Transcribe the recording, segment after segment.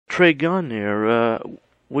Trey Gunn here.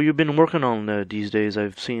 What you been working on these days?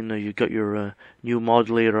 I've seen you got your new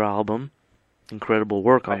Modulator album. Incredible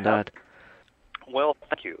work I on have. that. Well,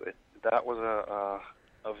 thank you. That was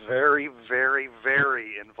a very, very,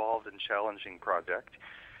 very involved and challenging project.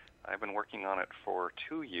 I've been working on it for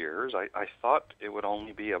 2 years. I thought it would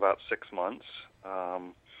only be about 6 months,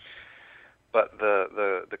 but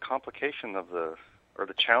the complication of the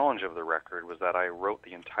challenge of the record was that I wrote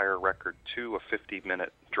the entire record to a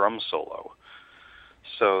 50-minute drum solo.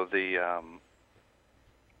 So the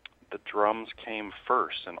drums came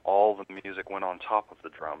first, and all the music went on top of the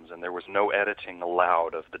drums, and there was no editing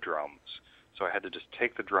allowed of the drums. So I had to just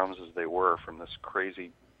take the drums as they were from this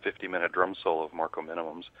crazy 50-minute drum solo of Marco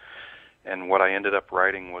Minimum's, and what I ended up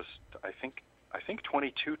writing was, I think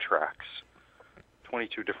 22 tracks,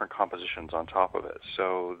 22 different compositions on top of it.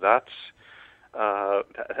 So that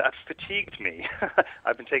fatigued me.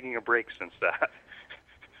 I've been taking a break since that.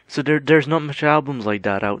 So there's not much albums like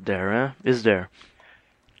that out there, is there?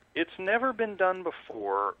 It's never been done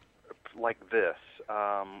before like this.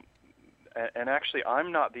 And actually,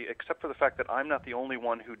 except for the fact that I'm not the only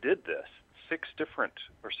one who did this. 6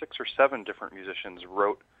 or 7 different musicians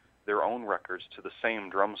wrote their own records to the same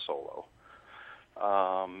drum solo.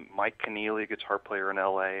 Mike Keneally, guitar player in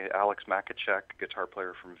L.A., Alex Makacek, guitar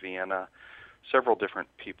player from Vienna, several different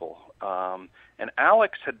people. And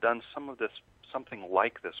Alex had done something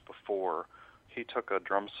like this before. He took a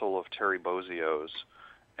drum solo of Terry Bozzio's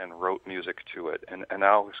and wrote music to it. And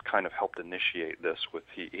Alex kind of helped initiate this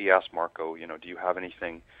he asked Marco, do you have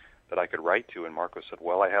anything that I could write to? And Marco said,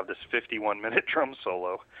 well, I have this 51-minute drum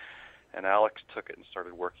solo. And Alex took it and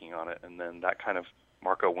started working on it. And then that kind of,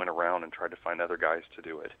 Marco went around and tried to find other guys to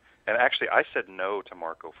do it. And actually, I said no to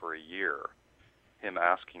Marco for a year, him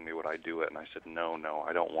asking me would I do it. And I said, no,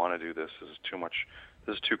 I don't want to do this. This is too much.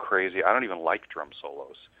 This is too crazy. I don't even like drum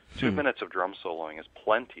solos. 2 minutes of drum soloing is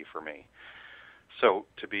plenty for me. So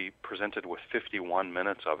to be presented with 51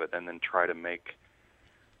 minutes of it and then try to make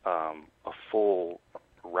a full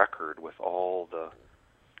record with all the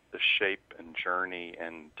shape and journey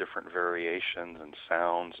and different variations and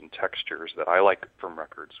sounds and textures that I like from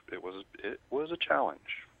records, it was a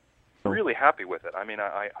challenge. I'm really happy with it. I mean,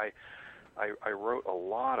 I wrote a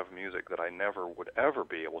lot of music that I never would ever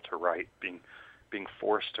be able to write, being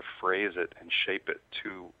forced to phrase it and shape it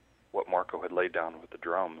to what Marco had laid down with the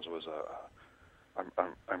drums was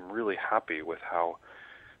I'm really happy with how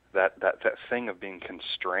that thing of being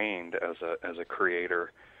constrained as a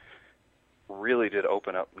creator really did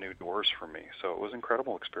open up new doors for me. So it was an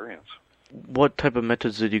incredible experience. What type of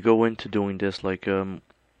methods did you go into doing this? Like,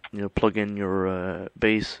 plug in your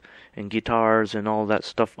bass and guitars and all that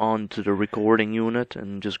stuff onto the recording unit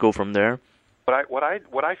and just go from there? What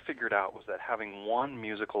I figured out was that having one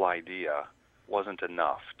musical idea wasn't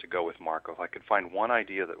enough to go with Marco. If I could find one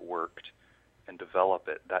idea that worked and develop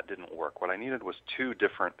it, that didn't work. What I needed was 2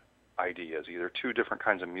 different ideas, either 2 different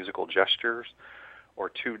kinds of musical gestures or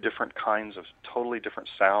 2 different kinds of totally different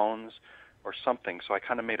sounds or something. So I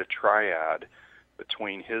kind of made a triad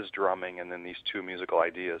between his drumming and then these 2 musical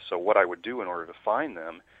ideas. So what I would do in order to find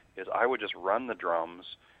them is I would just run the drums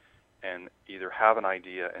and either have an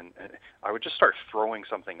idea, and I would just start throwing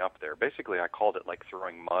something up there. Basically, I called it like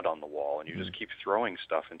throwing mud on the wall, and you just keep throwing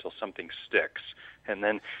stuff until something sticks. And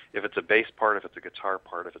then if it's a bass part, if it's a guitar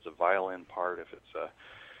part, if it's a violin part, if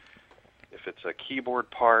it's a keyboard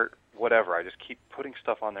part, whatever, I just keep putting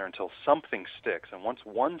stuff on there until something sticks. And once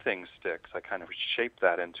one thing sticks, I kind of shape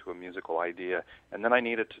that into a musical idea, and then I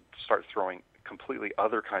needed to start throwing completely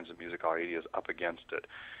other kinds of musical ideas up against it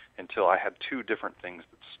until I had 2 different things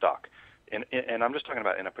that stuck. And I'm just talking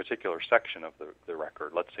about in a particular section of the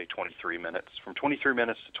record, let's say 23 minutes, from 23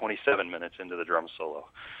 minutes to 27 minutes into the drum solo.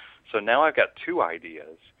 So now I've got 2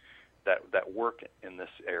 ideas that work in this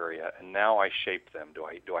area, and now I shape them.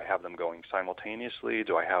 Do I have them going simultaneously?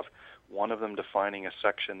 Do I have one of them defining a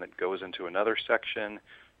section that goes into another section?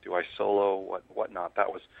 Do I solo? Whatnot?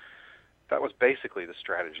 That was basically the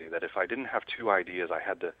strategy, that if I didn't have 2 ideas, I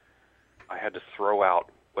had to throw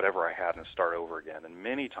out whatever I had and start over again. And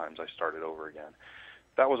many times I started over again.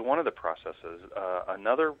 That was one of the processes.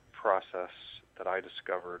 Another process that I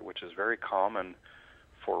discovered, which is very common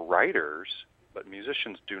for writers, but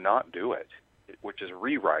musicians do not do it, which is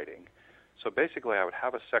rewriting. So basically I would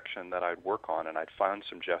have a section that I'd work on, and I'd find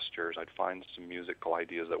some gestures, I'd find some musical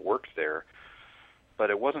ideas that worked there, but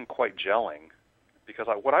it wasn't quite gelling. Because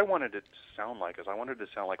what I wanted it to sound like is I wanted it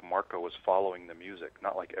to sound like Marco was following the music,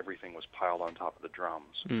 not like everything was piled on top of the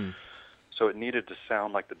drums. So it needed to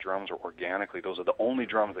sound like the drums were organically. Those are the only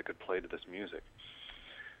drums that could play to this music.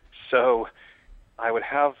 So I would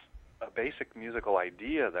have a basic musical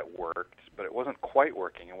idea that worked, but it wasn't quite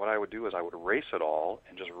working. And what I would do is I would erase it all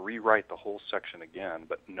and just rewrite the whole section again,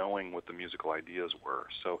 but knowing what the musical ideas were.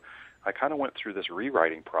 So I kind of went through this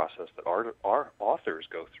rewriting process that our authors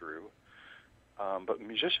go through, but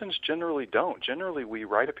musicians generally don't. Generally, we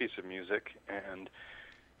write a piece of music, and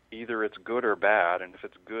either it's good or bad, and if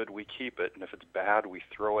it's good, we keep it, and if it's bad, we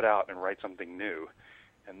throw it out and write something new.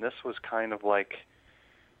 And this was kind of like,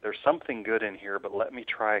 there's something good in here, but let me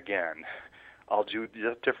try again. I'll do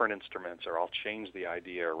different instruments, or I'll change the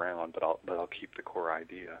idea around, but I'll keep the core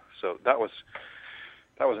idea. So that was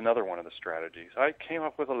another one of the strategies. I came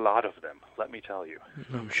up with a lot of them, let me tell you.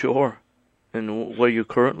 I'm sure. And what are you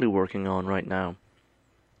currently working on right now?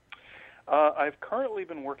 I've currently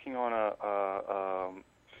been working on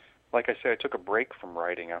like I say, I took a break from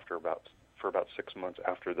writing for about 6 months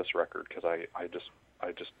after this record, because I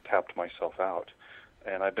just tapped myself out.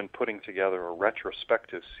 And I've been putting together a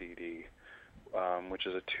retrospective CD, which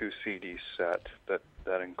is a 2-CD set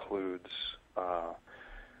that includes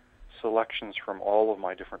selections from all of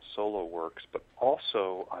my different solo works, but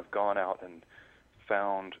also I've gone out and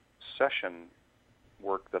found session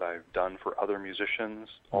work that I've done for other musicians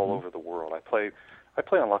all over the world. I play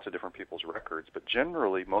on lots of different people's records, but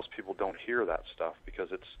generally most people don't hear that stuff because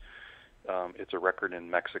it's a record in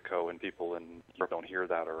Mexico and people in Europe don't hear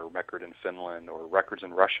that, or a record in Finland, or records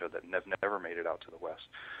in Russia that never made it out to the West.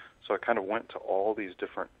 So I kind of went to all these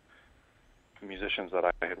different musicians that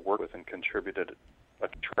I had worked with and contributed a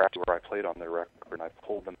track where I played on their record, and I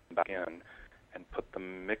pulled them back in and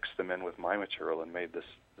mixed them in with my material and made this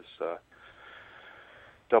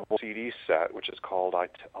double CD set, which is called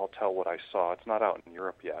I'll Tell What I Saw. It's not out in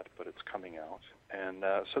Europe yet, but it's coming out. And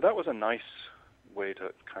so that was a nice way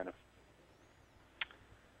to kind of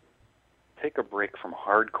take a break from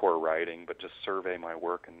hardcore writing, but just survey my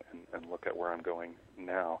work and look at where I'm going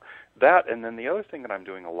now. That, and then the other thing that I'm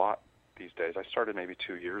doing a lot these days, I started maybe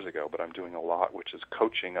 2 years ago, but I'm doing a lot, which is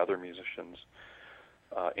coaching other musicians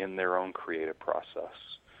in their own creative process.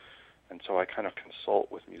 And so I kind of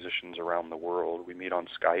consult with musicians around the world. We meet on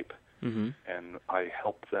Skype, and I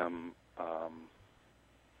help them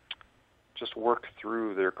just work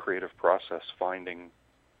through their creative process, finding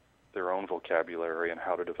their own vocabulary and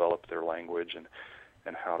how to develop their language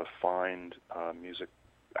and how to find music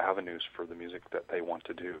avenues for the music that they want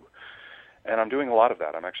to do. And I'm doing a lot of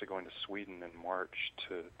that. I'm actually going to Sweden in March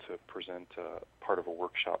to present part of a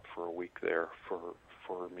workshop for a week there for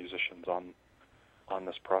musicians on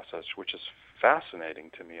this process, which is fascinating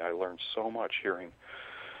to me. I learned so much hearing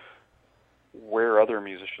where other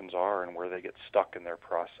musicians are and where they get stuck in their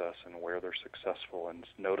process and where they're successful, and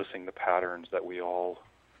noticing the patterns that we all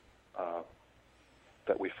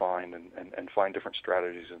find and find different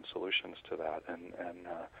strategies and solutions to that. And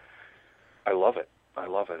I love it. I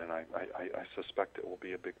love it, and I suspect it will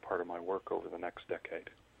be a big part of my work over the next decade.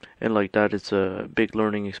 And like that, it's a big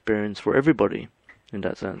learning experience for everybody in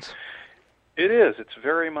that sense. It is. It's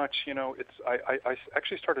very much, I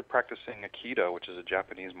actually started practicing Aikido, which is a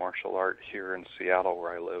Japanese martial art here in Seattle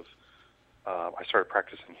where I live. I started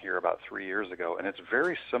practicing here about 3 years ago, and it's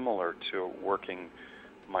very similar to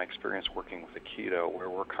my experience working with Aikido, where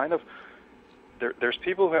we're kind of, there's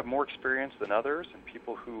people who have more experience than others and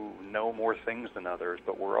people who know more things than others,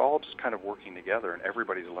 but we're all just kind of working together and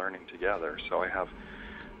everybody's learning together. So I have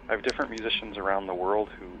different musicians around the world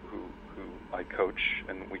who I coach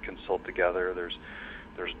and we consult together. There's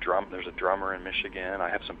a drummer in Michigan. I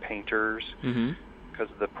have some painters because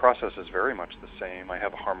the process is very much the same. I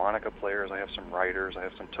have harmonica players. I have some writers. I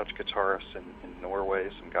have some touch guitarists in Norway,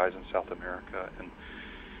 some guys in South America,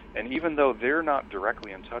 and even though they're not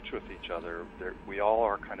directly in touch with each other, we all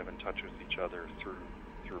are kind of in touch with each other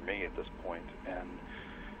through me at this point. And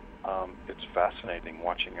it's fascinating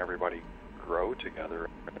watching everybody grow together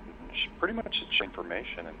and pretty much it's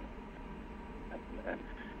information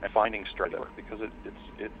and finding strategy, because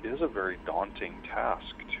it is a very daunting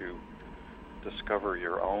task to discover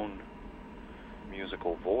your own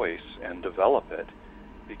musical voice and develop it,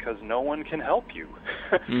 because no one can help you.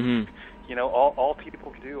 All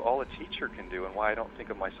people can do, all a teacher can do, and why I don't think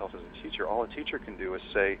of myself as a teacher, all a teacher can do is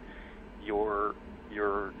say your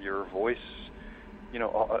voice,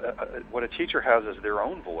 what a teacher has is their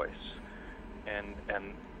own voice, and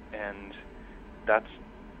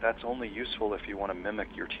that's only useful if you want to mimic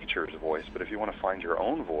your teacher's voice. But if you want to find your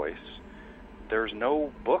own voice, there's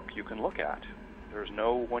no book you can look at. There's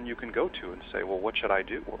no one you can go to and say, well, what should I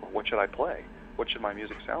do? Or what should I play? What should my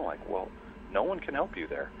music sound like? Well, no one can help you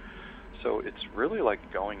there. So it's really like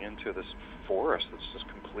going into this forest that's just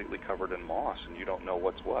completely covered in moss and you don't know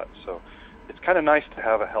what's what. So it's kind of nice to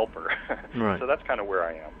have a helper. Right. So that's kind of where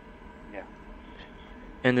I am.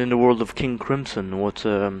 And in the world of King Crimson, what's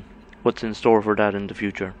in store for that in the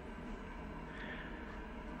future?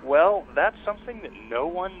 Well, that's something that no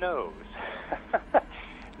one knows.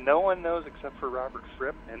 No one knows except for Robert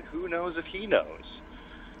Fripp, and who knows if he knows.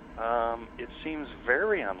 It seems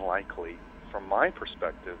very unlikely, from my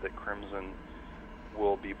perspective, that Crimson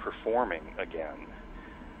will be performing again.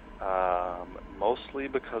 Mostly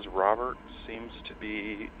because Robert seems to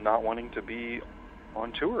be not wanting to be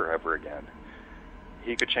on tour ever again.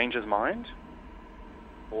 He could change his mind,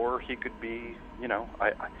 or he could be,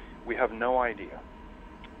 we have no idea.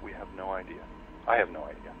 We have no idea. I have no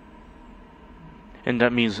idea. And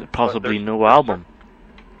that means possibly no album.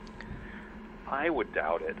 I would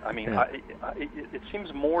doubt it. I mean, Yeah. it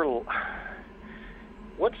seems more...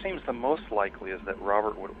 What seems the most likely is that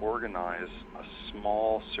Robert would organize a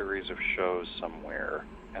small series of shows somewhere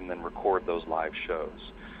and then record those live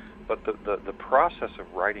shows. But the process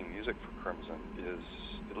of writing music for Crimson is,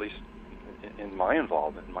 at least in my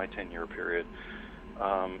involvement, in my 10-year period,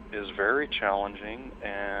 is very challenging,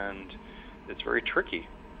 and it's very tricky.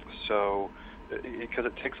 So, because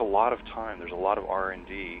it takes a lot of time, there's a lot of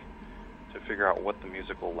R&D to figure out what the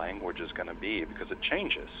musical language is going to be, because it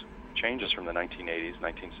changes. It changes from the 1980s,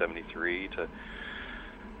 1973 to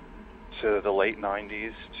the late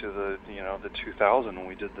 90s to the 2000 when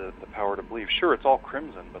we did the Power to Believe. Sure, it's all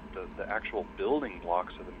Crimson, but the actual building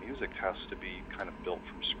blocks of the music has to be kind of built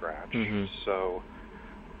from scratch. Mm-hmm. So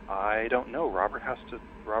I don't know. Robert has to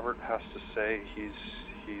say he's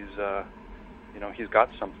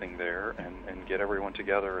got something there, and get everyone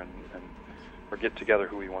together or get together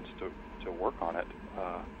who he wants to work on it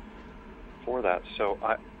for that. So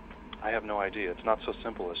I have no idea. It's not so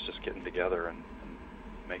simple as just getting together and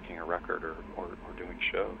making a record or doing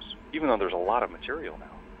shows, even though there's a lot of material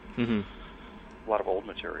now. Mm-hmm. A lot of old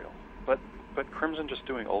material. But Crimson just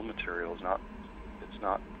doing old material is not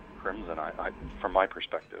Crimson. I from my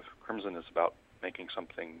perspective, Crimson is about making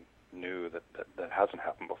something new that hasn't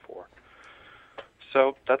happened before.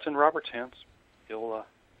 So that's in Robert's hands. He'll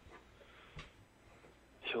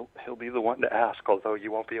be the one to ask, although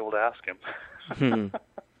you won't be able to ask him. Mm-hmm.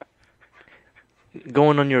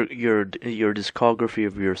 Going on your discography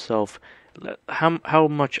of yourself, how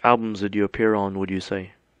much albums did you appear on, would you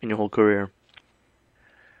say, in your whole career?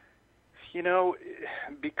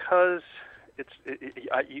 Because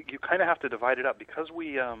you kind of have to divide it up, because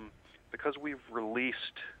we've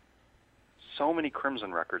released so many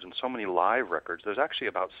Crimson records and so many live records. There's actually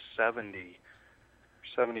about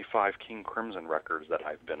 75 King Crimson records that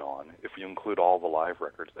I've been on, if you include all the live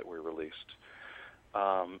records that we released.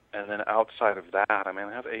 And then outside of that, I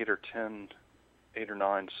have 8 or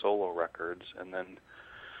 9 solo records, and then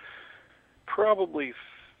probably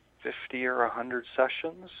 50 or 100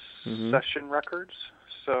 session records.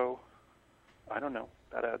 So I don't know.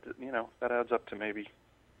 That adds up to maybe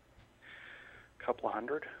a couple of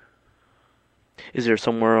hundred. Is there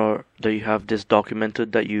somewhere that you have this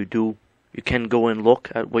documented that you can go and look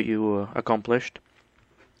at what you accomplished?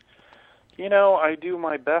 I do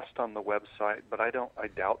my best on the website, but I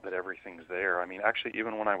doubt that everything's there. Actually,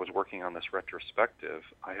 even when I was working on this retrospective,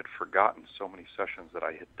 I had forgotten so many sessions that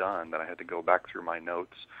I had done that I had to go back through my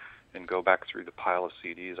notes and go back through the pile of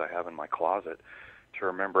CDs I have in my closet to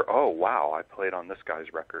remember, oh, wow, I played on this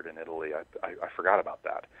guy's record in Italy. I forgot about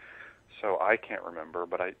that. So I can't remember,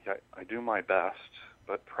 but I do my best,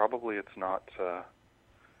 but probably it's not...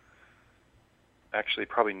 Actually,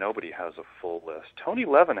 probably nobody has a full list. Tony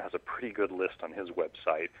Levin has a pretty good list on his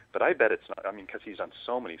website, but I bet it's not, because he's done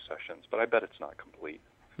so many sessions, but I bet it's not complete.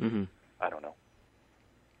 Mm-hmm. I don't know.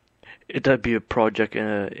 That'd be a project,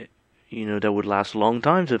 that would last a long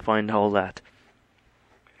time to find all that.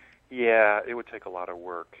 Yeah, it would take a lot of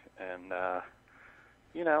work, and,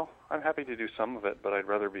 I'm happy to do some of it, but I'd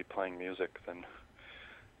rather be playing music than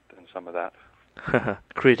some of that.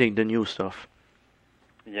 Creating the new stuff.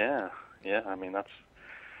 Yeah,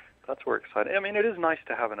 that's where exciting. It is nice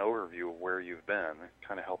to have an overview of where you've been. It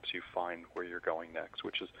kind of helps you find where you're going next,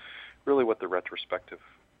 which is really what the retrospective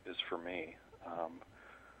is for me.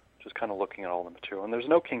 Just kind of looking at all the material, and there's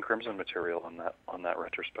no King Crimson material on that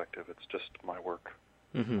retrospective. It's just my work.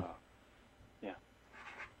 Mm-hmm. Yeah.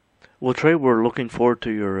 Well, Trey, we're looking forward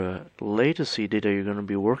to your latest CD that you're going to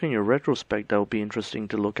be working, your retrospect. That will be interesting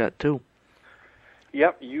to look at too.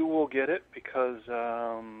 Yep, you will get it because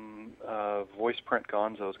Voice Print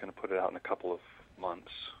Gonzo is going to put it out in a couple of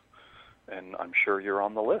months, and I'm sure you're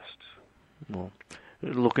on the list. Well,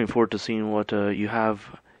 looking forward to seeing what you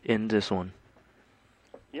have in this one.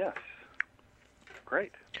 Yes.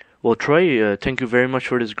 Great. Well, Trey, thank you very much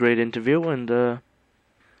for this great interview, and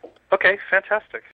Okay, fantastic.